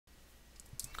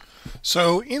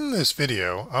So in this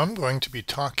video, I'm going to be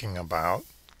talking about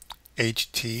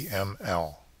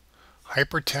HTML,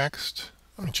 hypertext.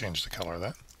 Let me change the color of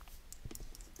that.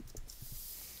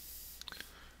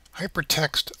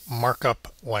 Hypertext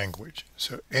markup language.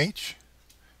 So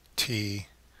HTML.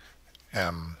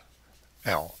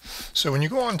 So when you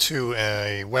go onto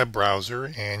a web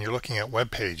browser and you're looking at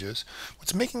web pages,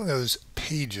 what's making those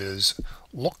pages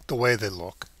look the way they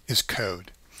look is code.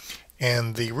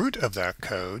 And the root of that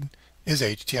code is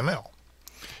HTML.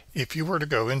 If you were to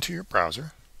go into your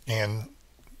browser and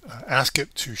ask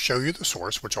it to show you the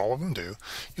source, which all of them do,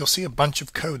 you'll see a bunch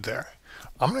of code there.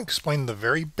 I'm going to explain the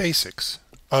very basics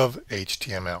of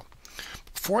HTML.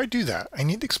 Before I do that, I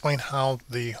need to explain how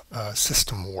the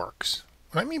system works.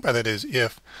 What I mean by that is,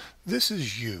 if this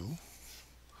is you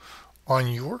on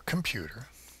your computer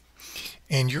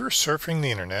and you're surfing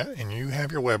the internet and you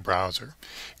have your web browser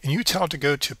and you tell it to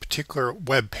go to a particular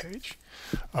web page,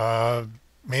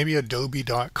 maybe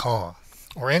adobe.com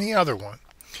or any other one,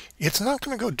 it's not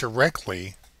going to go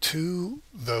directly to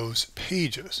those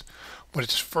pages. What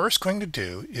it's first going to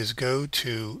do is go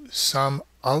to some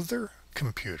other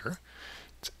computer.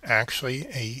 It's actually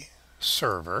a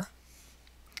server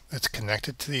that's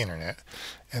connected to the internet,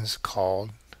 and it's called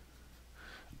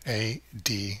a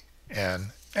DNS,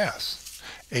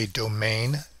 a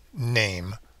domain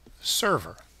name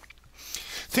server.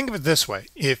 Think of it this way.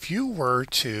 If you were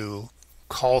to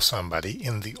call somebody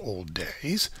in the old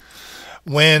days,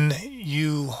 when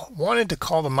you wanted to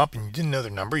call them up and you didn't know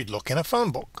their number, you'd look in a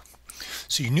phone book.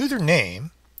 So you knew their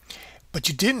name, but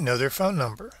you didn't know their phone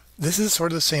number. This is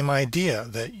sort of the same idea,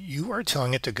 that you are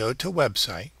telling it to go to a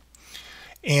website,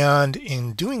 and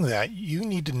in doing that you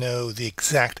need to know the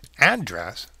exact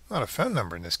address, not a phone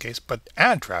number in this case, but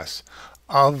address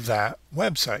of that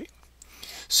website.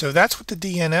 So that's what the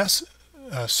DNS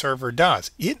server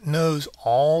does. It knows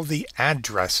all the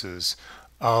addresses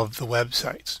of the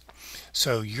websites.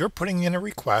 So you're putting in a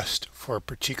request for a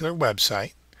particular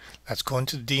website that's going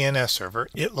to the DNS server.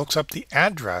 It looks up the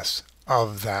address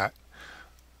of that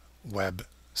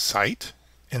website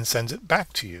and sends it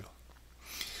back to you.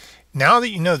 Now that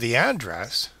you know the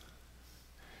address,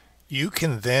 you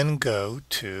can then go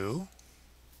to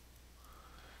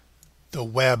the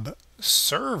web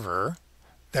server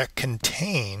that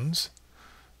contains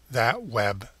that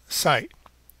website.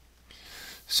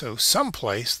 So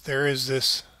someplace there is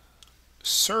this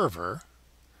server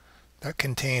that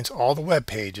contains all the web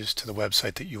pages to the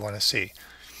website that you want to see.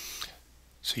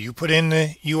 So you put in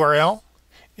the URL,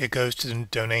 it goes to the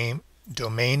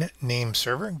domain name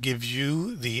server, gives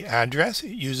you the address,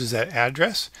 it uses that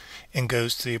address and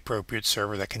goes to the appropriate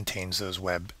server that contains those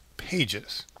web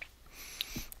pages.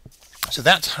 So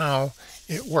that's how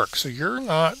it works. So you're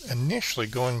not initially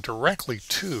going directly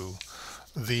to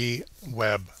the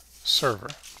web server.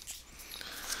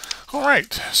 All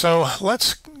right, so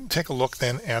let's take a look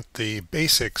then at the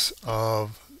basics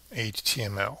of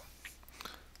HTML.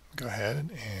 Go ahead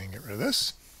and get rid of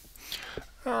this.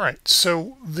 All right,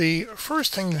 so the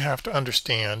first thing you have to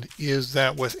understand is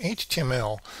that with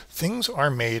HTML, things are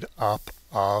made up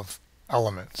of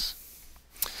elements.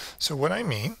 So what I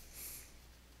mean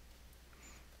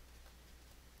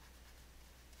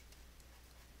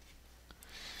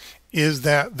is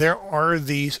that there are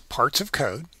these parts of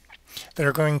code that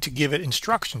are going to give it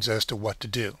instructions as to what to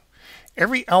do.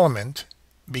 Every element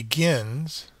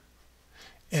begins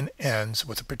and ends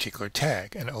with a particular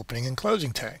tag, an opening and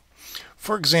closing tag.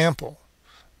 For example,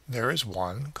 there is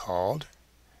one called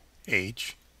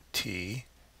HTML.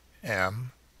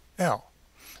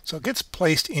 So it gets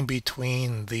placed in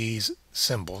between these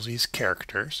symbols, these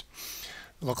characters,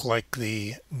 look like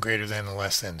the greater than and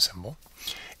less than symbol.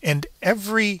 And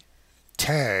every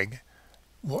tag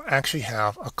will actually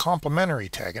have a complementary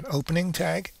tag, an opening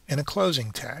tag and a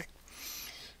closing tag.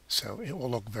 So it will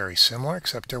look very similar,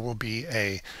 except there will be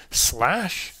a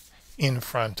slash in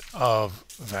front of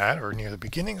that, or near the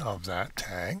beginning of that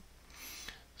tag.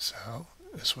 So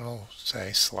this one will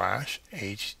say /HTML.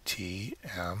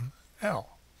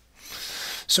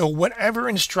 So whatever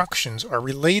instructions are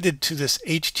related to this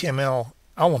HTML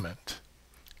element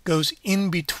goes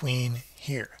in between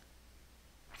here.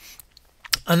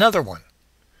 Another one,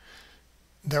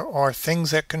 there are things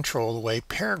that control the way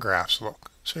paragraphs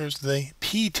look. So there's the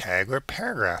P tag, or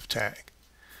paragraph tag.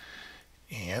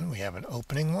 And we have an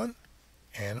opening one,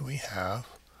 and we have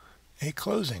a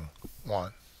closing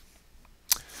one.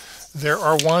 There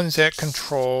are ones that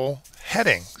control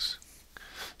headings.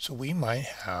 So we might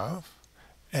have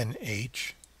an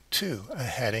H2, a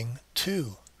heading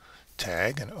 2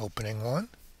 tag, an opening one,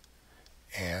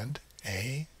 and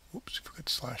a, oops, forgot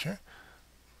the slash here,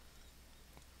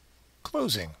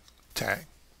 closing tag.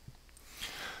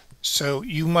 So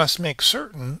you must make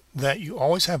certain that you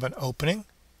always have an opening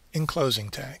and closing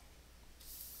tag.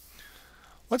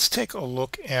 Let's take a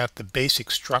look at the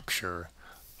basic structure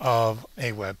of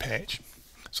a web page.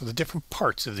 So the different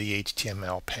parts of the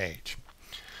HTML page.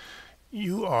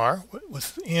 You are,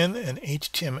 within an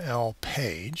HTML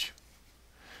page,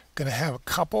 going to have a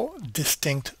couple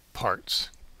distinct parts.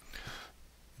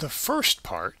 The first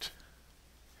part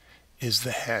is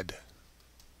the head.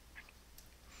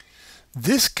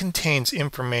 This contains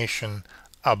information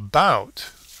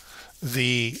about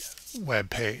the web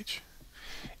page.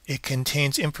 It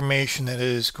contains information that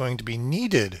is going to be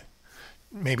needed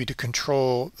maybe to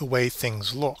control the way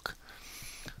things look.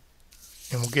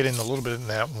 And we'll get into a little bit of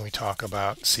that when we talk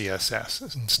about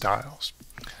CSS and styles.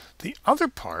 The other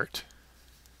part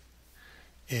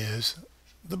is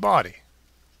the body.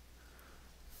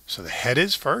 So the head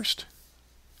is first.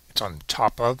 It's on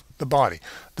top of the body.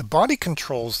 The body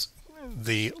controls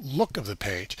the look of the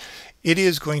page. It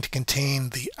is going to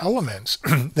contain the elements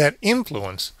that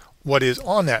influence what is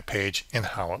on that page and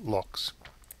how it looks.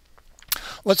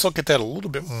 Let's look at that a little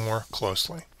bit more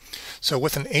closely. So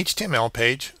with an HTML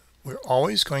page, we're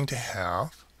always going to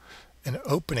have an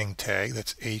opening tag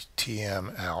that's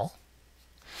HTML,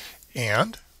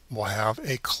 and we'll have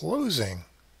a closing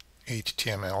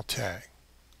HTML tag.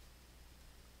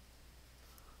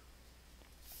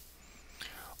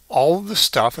 All of the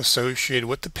stuff associated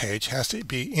with the page has to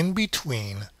be in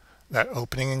between that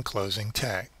opening and closing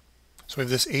tag. So we have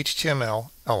this HTML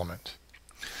element.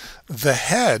 The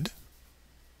head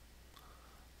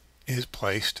is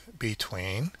placed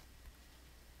between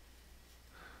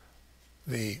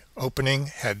the opening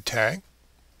head tag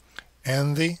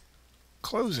and the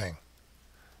closing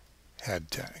head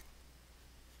tag.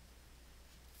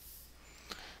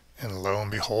 And lo and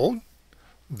behold,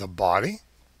 the body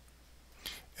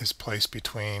is placed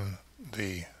between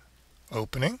the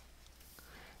opening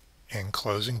and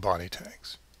closing body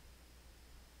tags.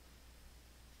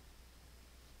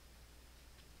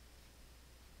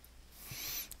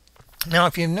 Now,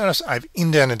 if you notice, I've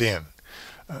indented in.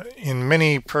 In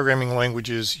many programming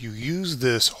languages, you use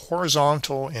this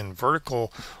horizontal and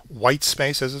vertical white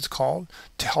space, as it's called,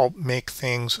 to help make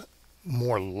things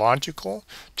more logical,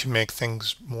 to make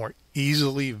things more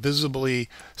easily, visibly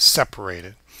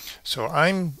separated. So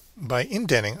by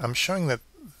indenting, I'm showing that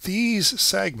these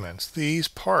segments, these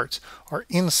parts, are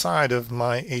inside of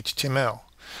my HTML.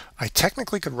 I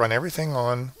technically could run everything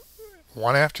on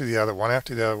one after the other, one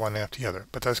after the other, one after the other,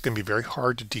 but that's going to be very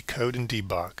hard to decode and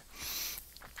debug.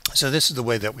 So this is the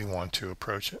way that we want to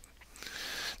approach it.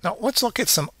 Now let's look at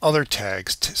some other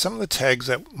tags, some of the tags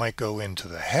that might go into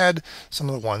the head, some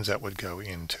of the ones that would go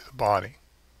into the body.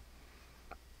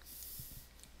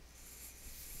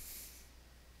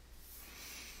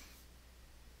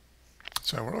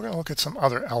 So we're going to look at some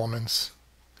other elements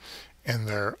and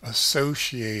their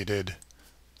associated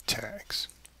tags.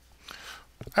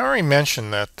 I already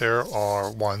mentioned that there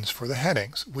are ones for the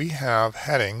headings. We have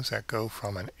headings that go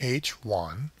from an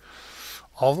H1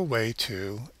 all the way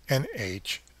to an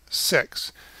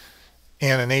H6.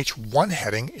 And an H1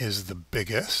 heading is the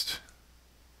biggest,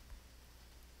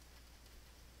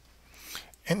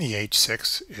 and the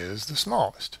H6 is the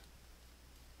smallest.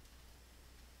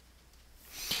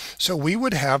 So we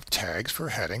would have tags for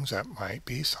headings that might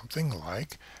be something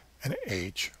like an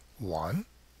H1.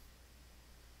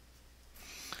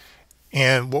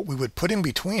 And what we would put in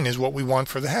between is what we want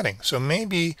for the heading. So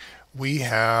maybe we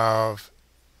have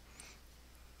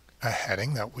a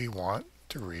heading that we want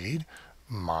to read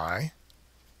my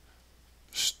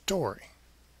story.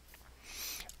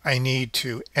 I need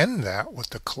to end that with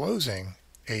the closing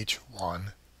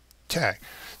H1 tag.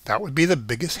 That would be the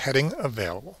biggest heading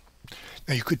available.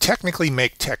 Now you could technically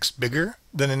make text bigger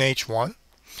than an H1,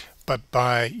 but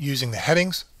by using the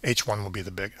headings, H1 will be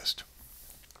the biggest.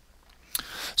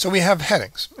 So we have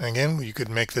headings. Again, you could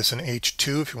make this an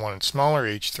H2 if you wanted smaller,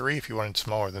 H3 if you wanted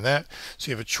smaller than that. So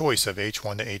you have a choice of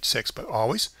H1 to H6, but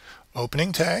always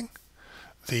opening tag,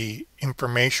 the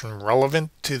information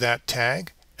relevant to that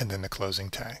tag, and then the closing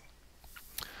tag.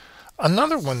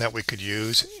 Another one that we could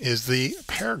use is the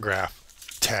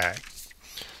paragraph tag.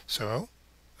 So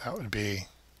that would be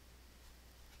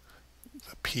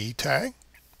the P tag,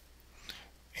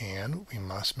 and we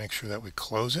must make sure that we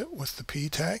close it with the P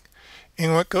tag.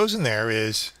 And what goes in there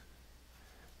is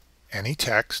any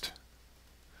text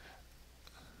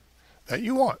that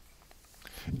you want,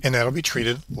 and that'll be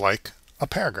treated like a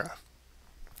paragraph.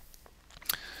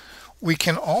 We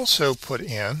can also put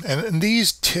in, and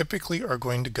these typically are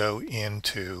going to go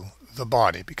into the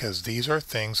body, because these are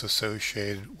things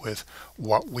associated with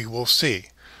what we will see.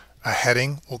 A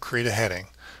heading will create a heading.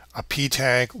 A p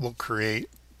tag will create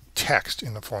text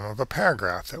in the form of a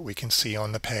paragraph that we can see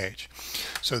on the page.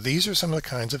 So these are some of the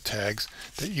kinds of tags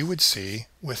that you would see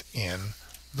within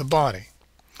the body.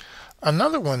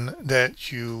 Another one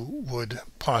that you would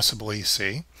possibly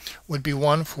see would be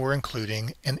one for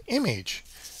including an image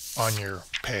on your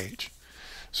page.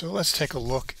 So let's take a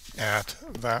look at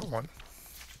that one.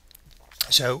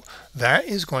 So that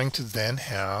is going to then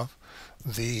have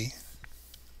the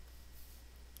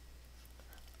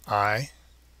IMG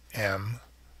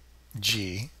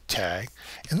tag,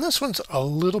 and this one's a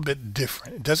little bit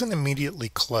different. It doesn't immediately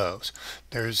close.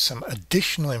 There's some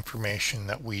additional information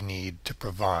that we need to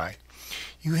provide.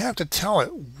 You have to tell it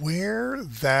where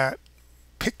that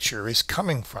picture is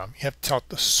coming from. You have to tell it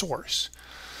the source.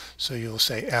 So you'll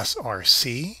say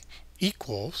src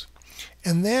equals,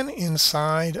 and then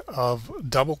inside of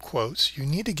double quotes you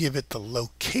need to give it the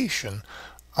location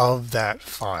of that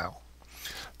file.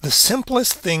 The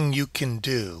simplest thing you can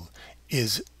do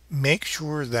is make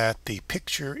sure that the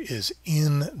picture is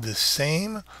in the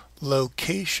same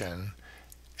location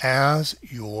as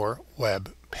your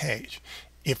web page.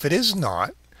 If it is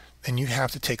not, then you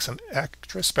have to take some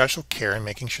extra special care in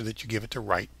making sure that you give it the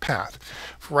right path.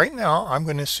 For right now, I'm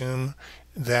going to assume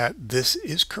that this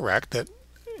is correct, that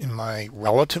in my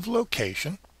relative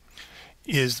location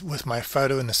is with my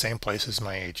photo in the same place as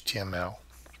my HTML.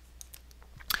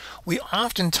 We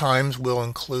oftentimes will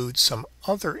include some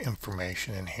other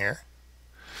information in here.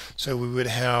 So we would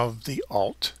have the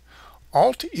alt.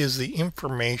 Alt is the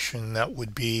information that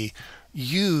would be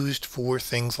used for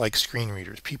things like screen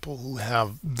readers. People who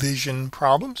have vision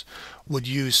problems would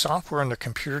use software on their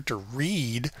computer to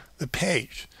read the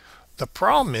page. The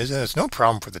problem is, and it's no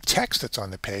problem for the text that's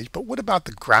on the page, but what about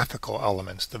the graphical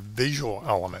elements, the visual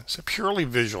elements, the purely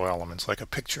visual elements like a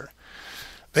picture?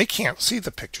 They can't see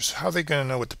the picture, so how are they going to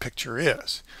know what the picture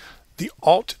is? The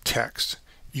alt text,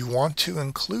 you want to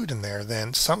include in there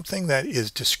then something that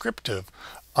is descriptive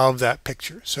of that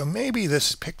picture. So maybe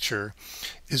this picture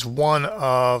is one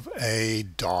of a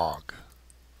dog.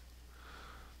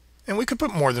 And we could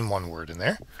put more than one word in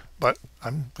there, but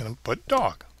I'm going to put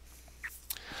dog.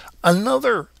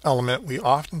 Another element we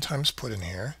oftentimes put in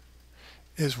here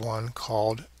is one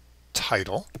called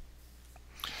title.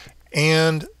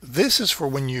 And this is for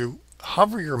when you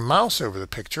hover your mouse over the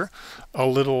picture, a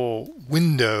little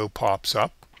window pops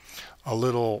up, a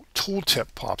little tooltip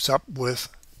pops up with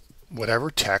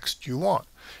whatever text you want.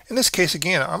 In this case,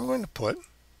 again, I'm going to put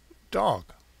dog.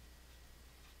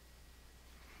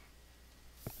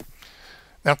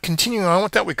 Now, continuing on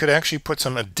with that, we could actually put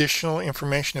some additional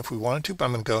information if we wanted to, but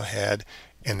I'm going to go ahead,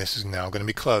 and this is now going to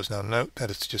be closed. Now, note that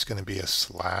it's just going to be a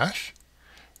slash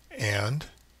and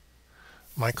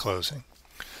my closing.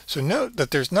 So note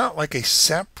that there's not like a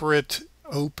separate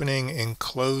opening and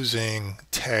closing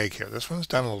tag here. This one's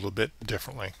done a little bit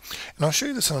differently. And I'll show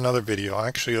you this in another video. I'll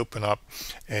actually open up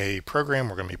a program.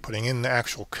 We're going to be putting in the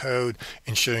actual code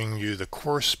and showing you the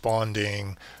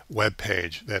corresponding web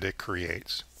page that it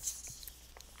creates.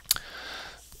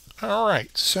 All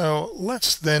right, so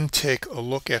let's then take a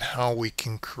look at how we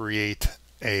can create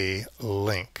a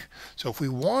link. So if we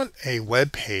want a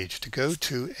web page to go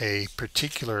to a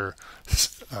particular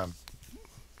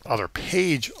other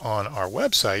page on our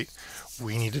website,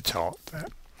 we need to tell it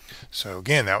that. So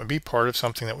again, that would be part of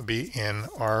something that would be in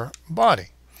our body.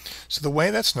 So the way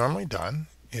that's normally done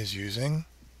is using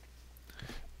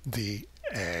the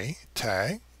a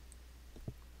tag,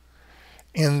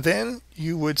 and then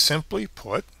you would simply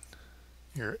put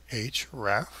your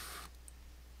href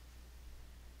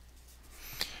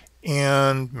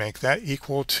and make that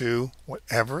equal to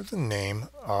whatever the name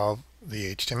of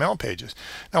the HTML pages.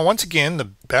 Now, once again, the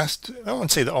best, I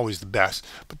wouldn't say always the best,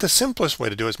 but the simplest way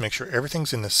to do it is make sure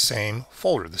everything's in the same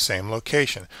folder, the same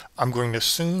location. I'm going to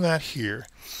assume that here.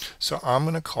 So I'm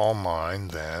going to call mine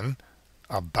then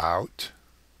about.html.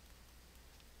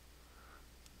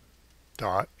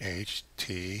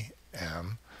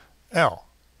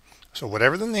 So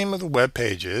whatever the name of the web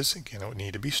page is, again, it would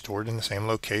need to be stored in the same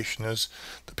location as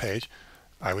the page.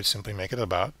 I would simply make it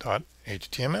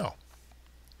about.html.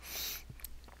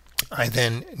 I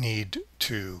then need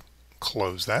to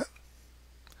close that.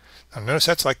 Now notice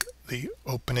that's like the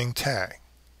opening tag.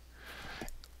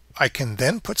 I can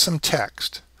then put some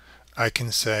text. I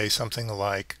can say something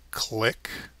like click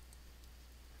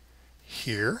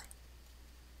here,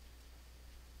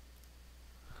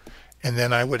 and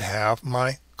then I would have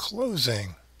my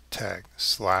closing tag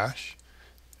 /a,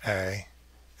 and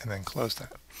then close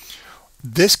that.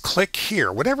 this click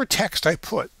here, whatever text I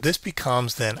put, this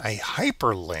becomes then a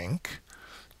hyperlink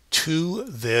to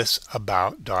this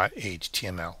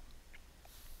about.html.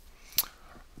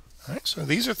 All right, so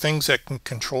these are things that can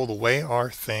control the way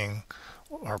our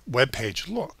web page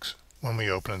looks when we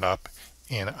open it up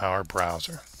in our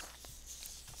browser.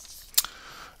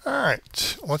 All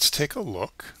right, let's take a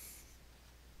look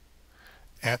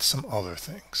at some other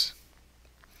things.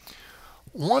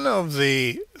 One of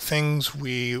the things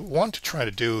we want to try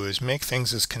to do is make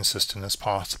things as consistent as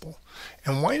possible.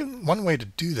 And one way to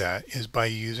do that is by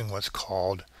using what's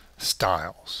called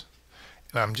styles.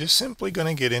 And I'm just simply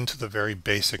going to get into the very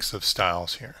basics of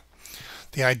styles here.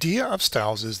 The idea of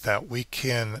styles is that we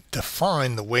can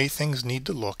define the way things need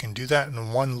to look and do that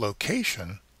in one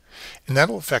location, and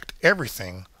that'll affect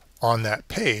everything on that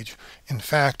page. In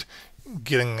fact,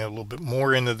 getting a little bit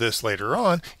more into this later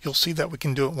on, you'll see that we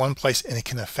can do it one place and it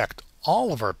can affect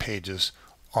all of our pages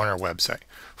on our website.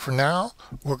 For now,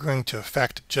 we're going to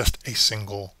affect just a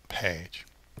single page.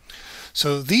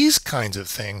 So these kinds of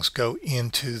things go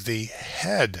into the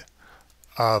head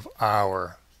of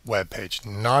our web page,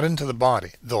 not into the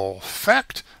body. They'll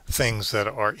affect things that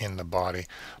are in the body,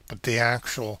 but the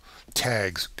actual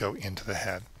tags go into the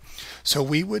head. So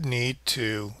we would need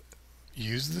to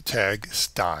use the tag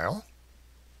style,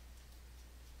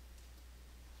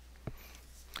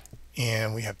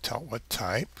 and we have to tell what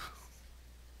type.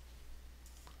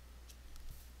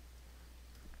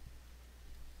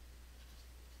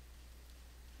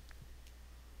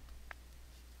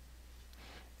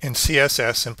 And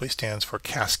CSS simply stands for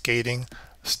Cascading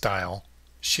Style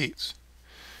Sheets,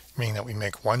 meaning that we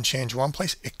make one change one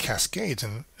place, it cascades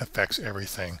and affects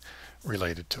everything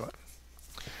related to it.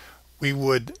 We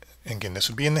would, again, this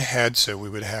would be in the head, so we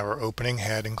would have our opening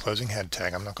head and closing head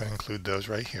tag. I'm not going to include those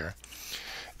right here.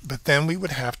 But then we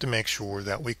would have to make sure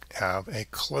that we have a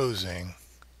closing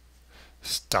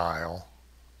style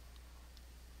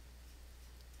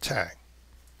tag.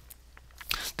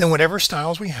 Then whatever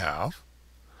styles we have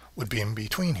would be in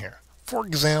between here. For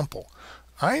example,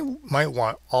 I might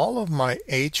want all of my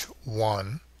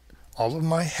H1, all of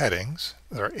my headings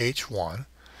that are H1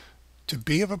 to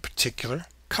be of a particular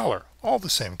color, all the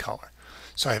same color.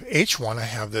 So I have H1, I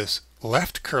have this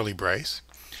left curly brace,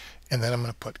 and then I'm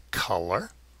going to put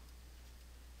color,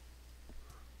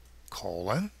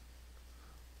 colon,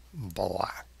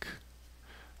 black.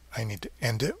 I need to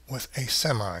end it with a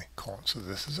semicolon. So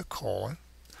this is a colon.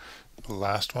 The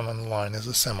last one on the line is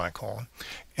a semicolon.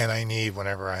 And I need,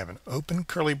 whenever I have an open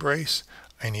curly brace,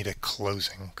 I need a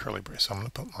closing curly brace. So I'm going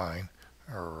to put mine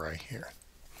right here.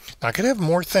 Now I could have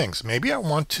more things. Maybe I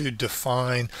want to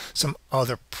define some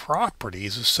other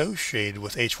properties associated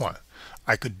with H1.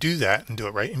 I could do that and do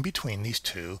it right in between these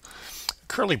two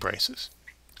curly braces.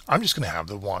 I'm just going to have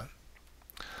the one.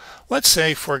 Let's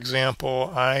say, for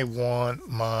example, I want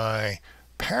my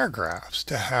paragraphs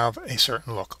to have a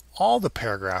certain look. All the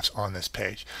paragraphs on this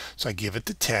page. So I give it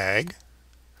the tag,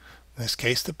 in this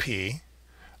case the P.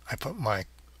 I put my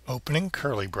opening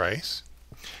curly brace.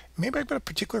 Maybe I've got a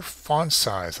particular font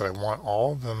size that I want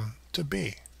all of them to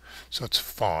be. So it's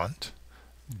font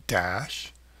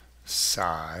dash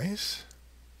size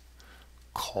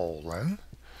colon.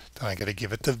 Then I got to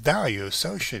give it the value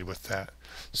associated with that.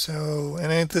 So,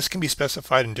 and this can be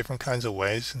specified in different kinds of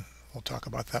ways, and we'll talk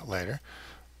about that later.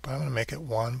 But I'm going to make it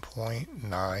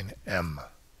 1.9 M.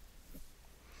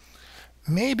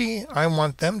 Maybe I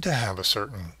want them to have a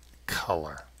certain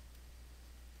color.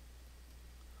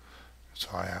 So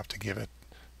I have to give it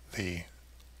the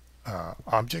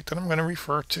object that I'm going to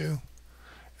refer to.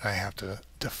 And I have to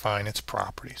define its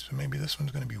properties. So maybe this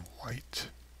one's going to be white.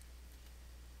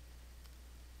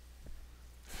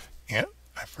 Yeah,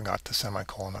 I forgot the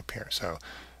semicolon up here. So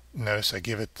notice I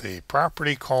give it the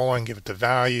property colon, give it the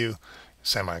value,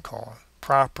 semicolon,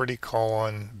 property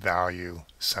colon, value,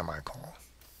 semicolon.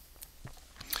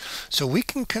 So we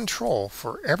can control,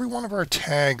 for every one of our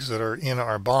tags that are in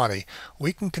our body,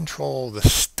 we can control the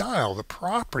style, the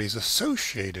properties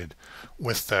associated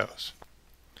with those.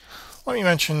 Let me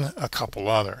mention a couple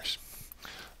others.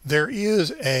 There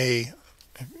is as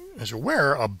you're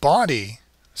aware, a body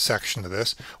section to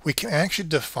this. We can actually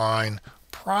define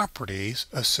properties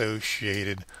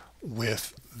associated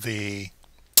with the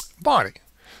body.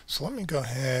 So let me go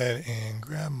ahead and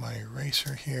grab my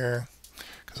eraser here,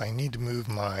 because I need to move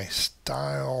my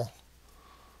style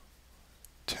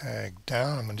tag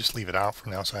down. I'm going to just leave it out for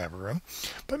now so I have room.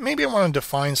 But maybe I want to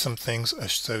define some things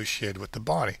associated with the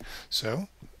body. So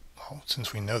well,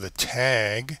 since we know the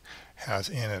tag has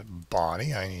in it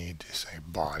body, I need to say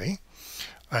body.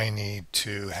 I need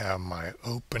to have my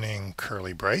opening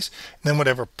curly brace. And then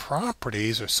whatever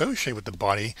properties are associated with the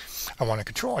body I want to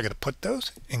control, I got to put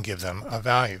those and give them a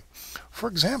value. For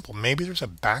example, maybe there's a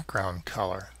background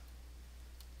color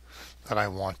that I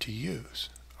want to use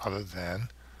other than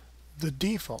the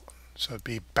default. So it'd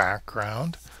be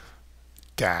background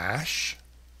dash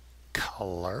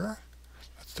color.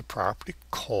 That's the property,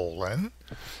 colon.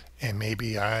 And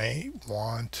maybe I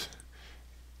want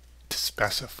to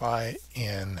specify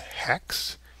in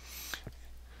hex.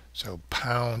 So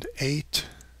pound 8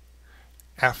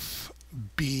 FBC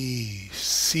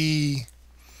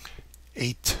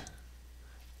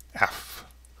 8F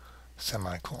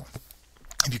semicolon.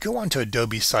 If you go onto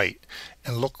Adobe site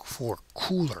and look for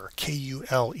Kuler,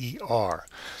 Kuler,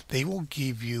 they will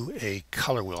give you a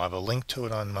color wheel. I have a link to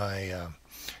it on my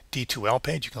D2L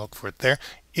page. You can look for it there.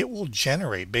 It will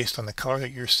generate, based on the color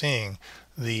that you're seeing,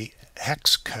 the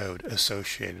hex code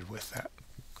associated with that.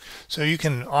 So you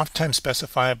can oftentimes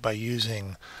specify it by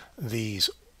using these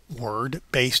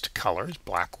word-based colors,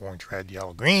 black, orange, red,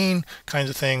 yellow, green, kinds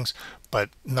of things, but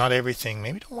not everything.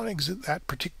 Maybe you don't want to exhibit that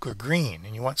particular green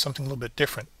and you want something a little bit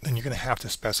different, then you're going to have to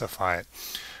specify it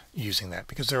using that,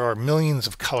 because there are millions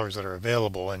of colors that are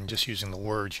available, and just using the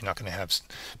words, you're not going to have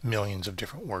millions of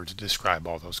different words to describe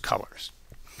all those colors.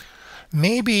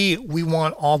 Maybe we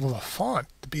want all of the font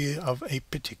to be of a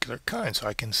particular kind, so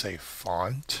I can say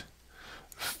font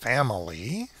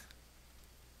family,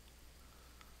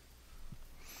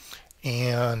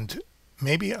 and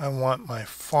maybe I want my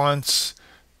fonts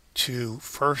to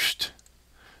first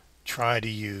try to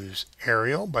use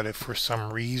Arial, but if for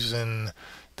some reason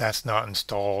that's not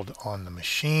installed on the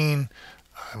machine,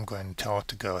 I'm going to tell it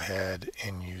to go ahead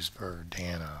and use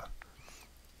Verdana.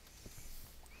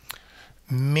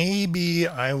 Maybe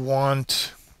I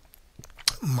want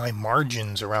my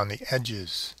margins around the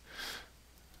edges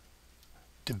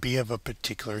to be of a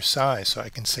particular size, so I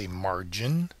can say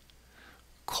margin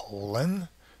colon,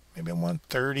 maybe I want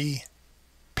 30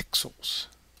 pixels.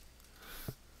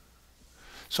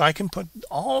 So I can put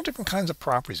all different kinds of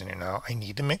properties in here. Now I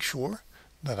need to make sure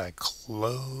that I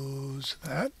close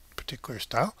that particular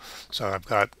style. So I've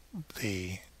got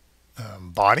the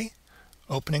body,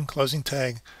 opening, closing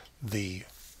tag, the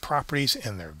properties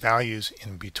and their values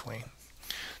in between.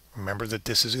 Remember that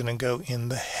this is going to go in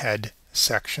the head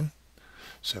section.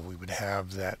 So we would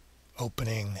have that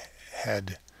opening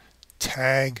head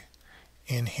tag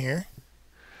in here.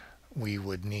 We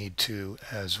would need to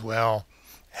as well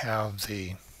have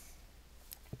the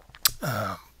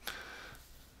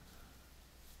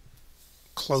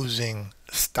closing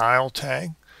style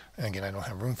tag. And again, I don't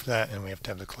have room for that, and we have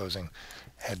to have the closing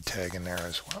head tag in there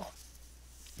as well.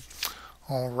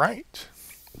 All right.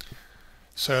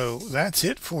 So that's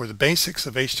it for the basics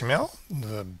of HTML.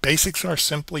 The basics are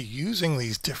simply using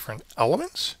these different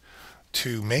elements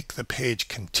to make the page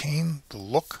contain the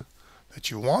look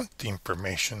that you want, the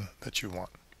information that you want.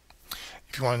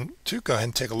 If you want to, go ahead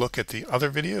and take a look at the other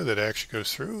video that actually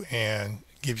goes through and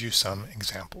gives you some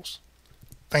examples.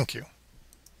 Thank you.